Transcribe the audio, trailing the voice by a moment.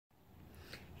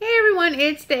everyone,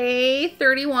 it's day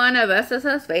 31 of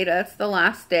SSSVEDA. It's the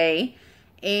last day.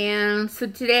 And so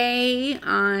today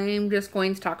I'm just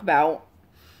going to talk about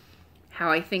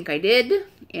how I think I did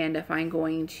and if I'm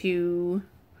going to,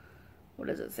 what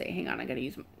does it say? Hang on, I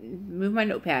gotta move my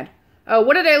notepad. Oh,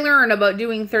 what did I learn about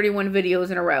doing 31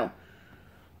 videos in a row?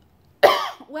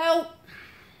 Well,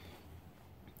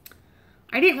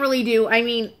 I didn't really do,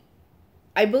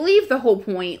 I believe the whole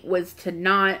point was to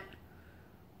not,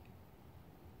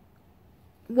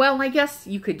 well, I guess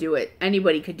you could do it.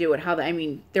 Anybody could do it.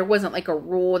 There wasn't like a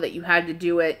rule that you had to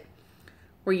do it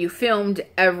where you filmed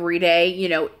every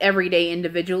day, every day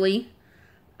individually.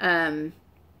 But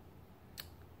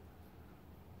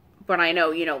I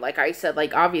know, like I said,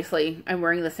 like obviously I'm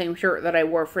wearing the same shirt that I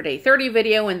wore for day 30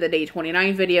 video and the day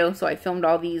 29 video. So I filmed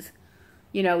all these,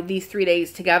 these 3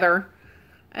 days together,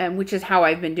 which is how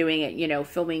I've been doing it,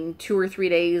 filming 2 or 3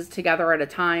 days together at a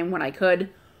time when I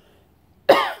could.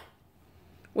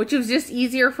 Which was just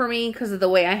easier for me because of the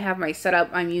way I have my setup.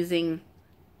 I'm using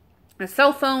a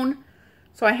cell phone,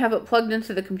 so I have it plugged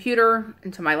into the computer,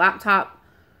 into my laptop,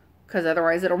 because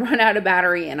otherwise it'll run out of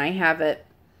battery, and I have it,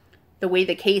 the way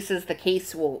the case is, the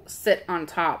case will sit on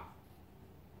top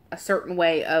a certain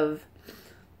way of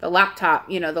the laptop,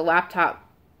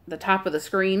 the top of the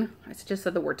screen. I just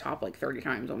said the word top like 30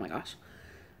 times, oh my gosh.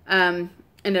 And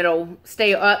it'll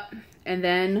stay up, and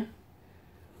then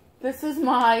this is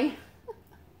my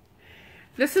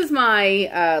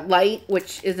light,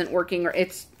 which isn't working, or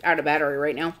it's out of battery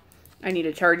right now. I need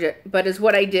to charge it. But is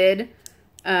what I did.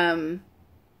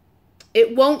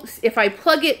 It won't, if I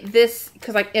plug it this,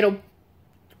 because it'll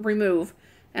remove,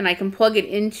 and I can plug it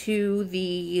into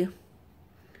the,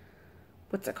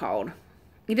 what's it called?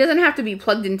 It doesn't have to be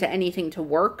plugged into anything to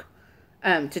work,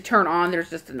 to turn on.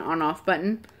 There's just an on-off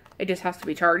button. It just has to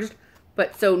be charged.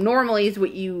 But so normally is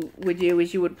what you would do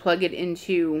is you would plug it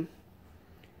into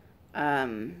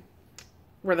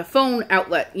where the phone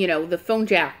outlet, the phone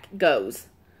jack goes,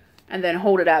 and then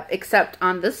hold it up. Except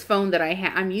on this phone that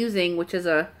I'm using, which is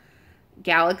a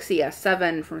Galaxy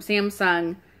S7 from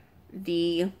Samsung,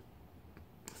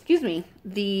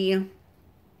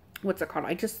 what's it called?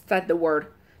 I just said the word.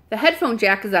 The headphone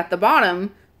jack is at the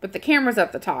bottom, but the camera's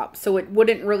at the top, so it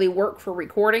wouldn't really work for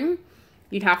recording.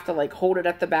 You'd have to hold it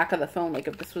at the back of the phone, like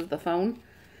if this was the phone.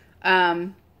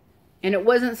 And it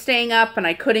wasn't staying up, and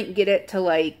I couldn't get it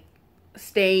to,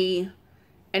 stay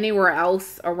anywhere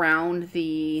else around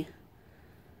the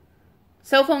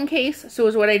cell phone case. So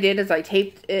what I did is I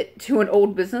taped it to an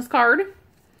old business card,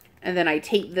 and then I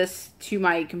taped this to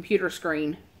my computer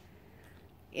screen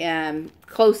and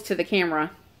close to the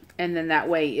camera, and then that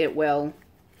way it will,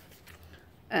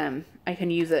 I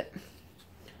can use it.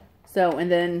 So,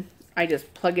 and then I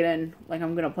just plug it in, like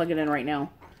I'm going to plug it in right now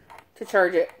to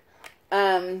charge it.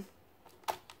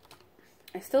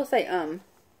 I still say, I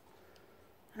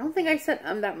don't think I said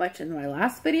that much in my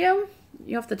last video.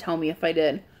 You have to tell me if I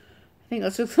did. I think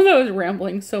that's just because I was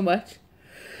rambling so much.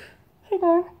 Hang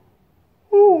on.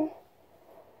 Ooh.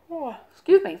 Oh,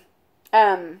 excuse me.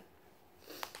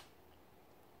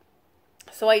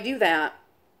 So I do that.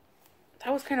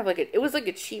 That was kind of it was like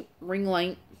a cheap ring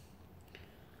light.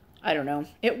 I don't know.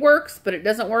 It works, but it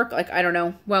doesn't work. I don't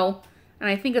know. Well, and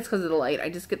I think it's because of the light. I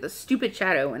just get this stupid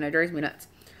shadow, and it drives me nuts.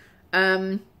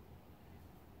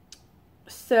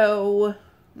 So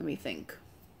let me think.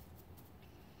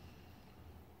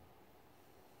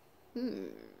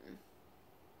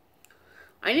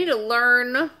 I need to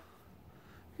learn,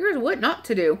 here's what not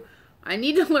to do. I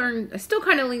need to learn, I still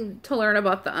kind of need to learn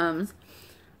about the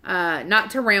not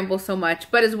to ramble so much,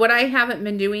 but is what I haven't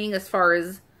been doing as far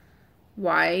as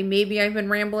why maybe I've been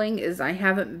rambling is I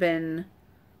haven't been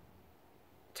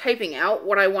typing out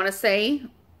what I want to say.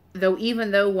 Though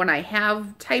even though when I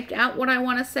have typed out what I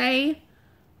want to say,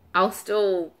 I'll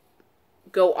still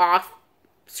go off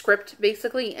script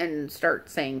basically and start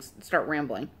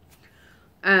rambling.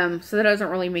 So that doesn't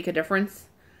really make a difference.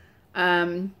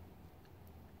 I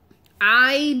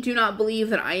do not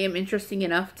believe that I am interesting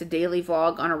enough to daily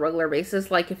vlog on a regular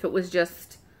basis. Like if it was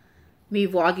just me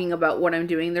vlogging about what I'm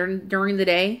doing during the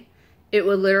day, it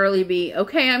would literally be,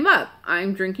 okay, I'm up,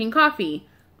 I'm drinking coffee,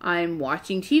 I'm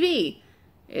watching TV.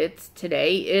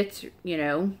 Today it's,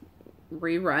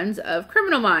 reruns of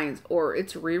Criminal Minds, or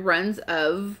it's reruns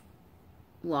of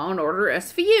Law and Order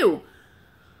SVU.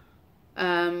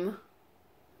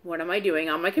 What am I doing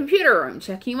on my computer? I'm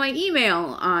checking my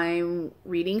email. I'm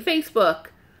reading Facebook.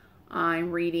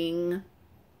 I'm reading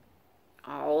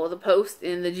all of the posts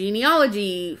in the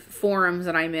genealogy forums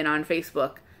that I'm in on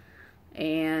Facebook.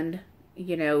 And,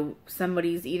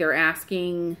 somebody's either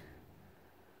asking,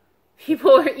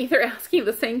 people are either asking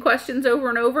the same questions over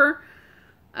and over,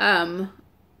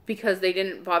 because they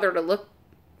didn't bother to look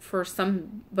for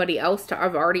somebody else to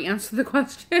have already answered the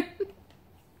question.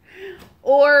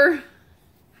 Or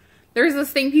there's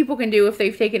this thing people can do if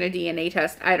they've taken a DNA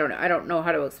test. I don't know. I don't know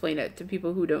how to explain it to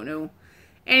people who don't know.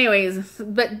 Anyways,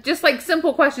 but just like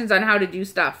simple questions on how to do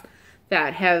stuff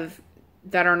that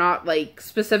are not like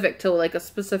specific to like a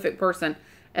specific person.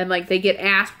 And like they get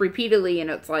asked repeatedly and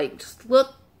it's like, just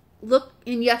look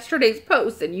in yesterday's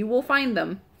post and you will find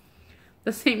them.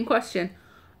 The same question.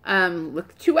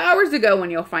 Look 2 hours ago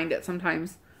when you'll find it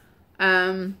sometimes.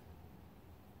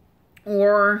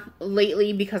 Or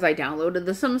lately, because I downloaded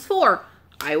The Sims 4,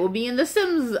 I will be in the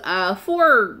Sims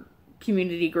 4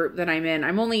 community group that I'm in.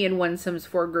 I'm only in one Sims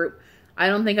 4 group. I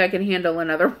don't think I can handle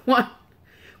another one.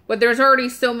 But there's already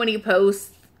so many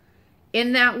posts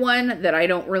in that one that I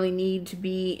don't really need to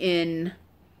be in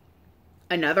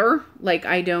another. Like,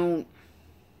 I don't...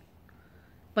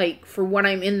 Like, for what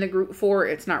I'm in the group for,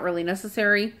 it's not really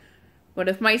necessary. But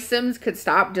if my Sims could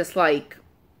stop just, like,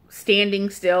 standing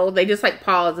still, they just, like,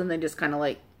 pause and they just kind of,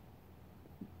 like,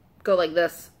 go like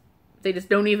this. They just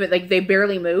don't even, like, they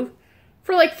barely move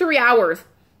for, like, 3 hours.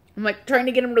 I'm, like, trying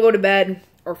to get them to go to bed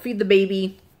or feed the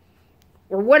baby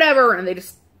or whatever, and they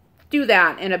just do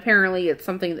that. And apparently it's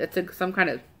something, it's some kind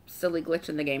of silly glitch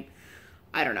in the game.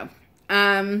 I don't know.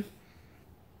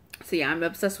 So, yeah, I'm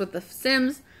obsessed with The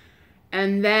Sims.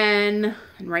 And then,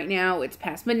 right now, it's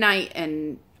past midnight,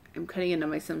 and I'm cutting into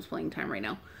my Sims playing time right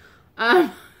now.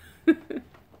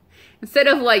 Instead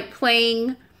of, like,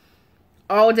 playing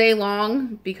all day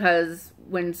long, because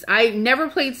when I never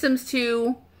played Sims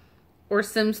 2 or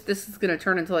Sims, this is going to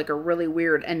turn into, like, a really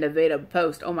weird end of VEDA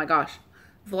post. Oh, my gosh.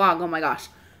 Vlog, oh, my gosh.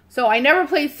 So, I never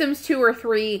played Sims 2 or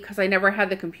 3, because I never had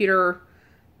the computer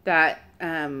that,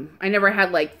 I never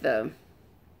had, like,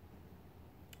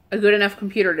 a good enough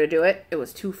computer to do it. It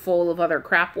was too full of other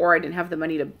crap, or I didn't have the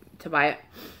money to buy it.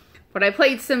 But I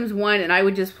played Sims 1, and I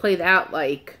would just play that,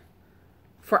 like,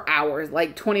 for hours,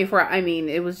 like 24 hours. I mean,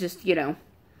 it was just, you know.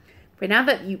 But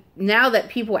now that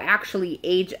people actually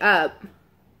age up,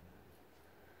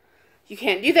 you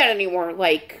can't do that anymore.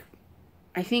 Like,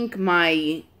 I think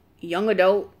my young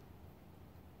adult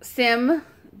Sim,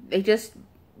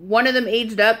 one of them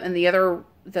aged up, and the other,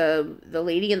 the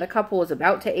lady in the couple was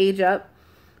about to age up.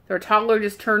 Their toddler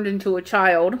just turned into a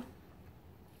child.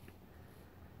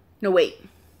 No, wait.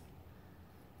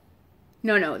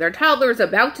 No. Their toddler is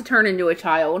about to turn into a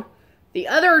child. The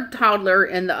other toddler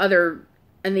in the other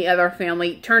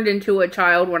family turned into a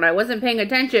child when I wasn't paying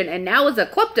attention, and now is a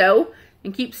klepto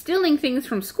and keeps stealing things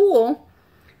from school.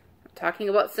 I'm talking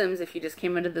about Sims if you just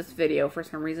came into this video for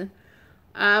some reason.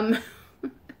 So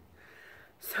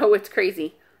it's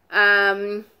crazy.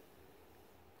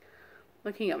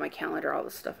 Looking at my calendar, all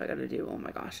the stuff I gotta do. Oh my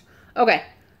gosh. Okay.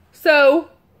 So,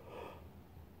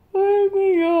 let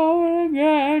me go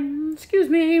again. Excuse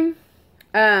me.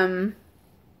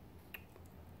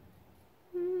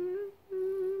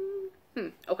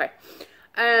 Okay.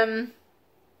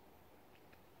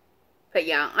 But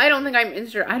yeah, I don't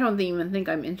even think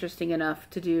I'm interesting enough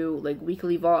to do, like,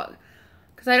 weekly vlog.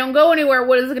 Because I don't go anywhere.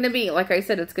 What is it going to be? Like I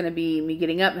said, it's going to be me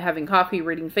getting up, having coffee,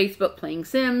 reading Facebook, playing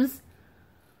Sims.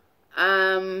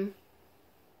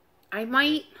 I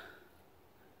might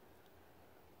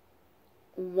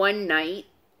one night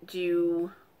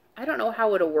I don't know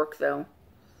how it'll work though.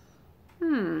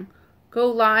 Go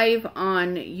live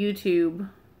on YouTube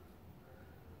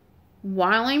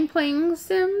while I'm playing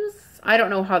Sims. I don't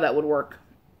know how that would work.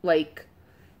 Like,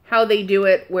 how they do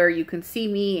it where you can see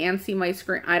me and see my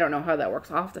screen. I don't know how that works.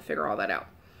 I'll have to figure all that out.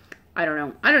 I don't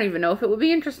know. I don't even know if it would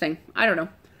be interesting. I don't know.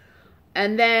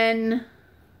 And then...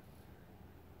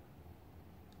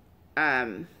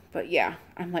 but yeah,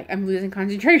 I'm losing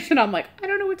concentration. I'm like, I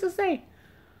don't know what to say.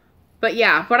 But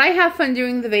yeah, but I have fun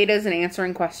doing the VEDAs and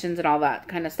answering questions and all that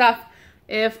kind of stuff.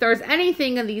 If there's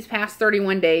anything in these past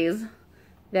 31 days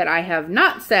that I have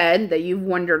not said that you've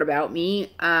wondered about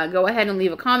me, go ahead and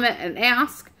leave a comment and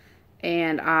ask,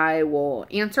 and I will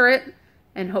answer it.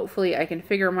 And hopefully I can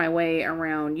figure my way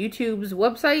around YouTube's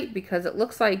website, because it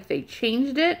looks like they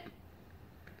changed it.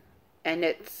 And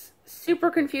it's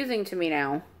super confusing to me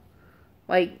now.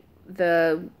 Like,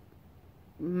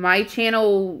 my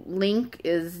channel link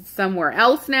is somewhere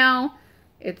else now.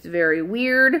 It's very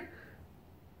weird.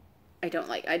 I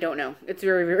don't know. It's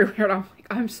very, very weird.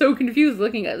 I'm so confused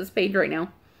looking at this page right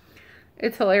now.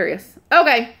 It's hilarious.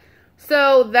 Okay,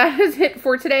 so that is it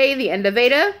for today, the end of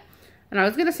VEDA. And I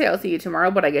was going to say I'll see you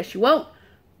tomorrow, but I guess you won't.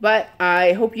 But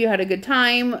I hope you had a good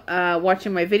time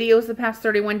watching my videos the past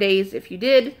 31 days. If you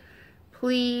did,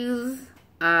 please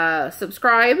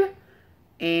subscribe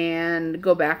and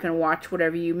go back and watch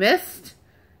whatever you missed.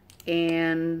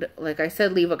 And like I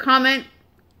said, leave a comment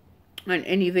on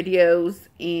any videos,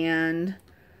 and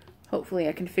hopefully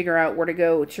I can figure out where to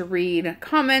go to read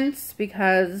comments,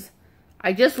 because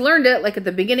I just learned it like at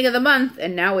the beginning of the month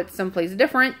and now it's someplace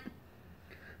different.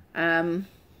 And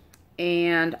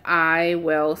I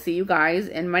will see you guys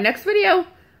in my next video.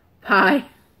 Bye.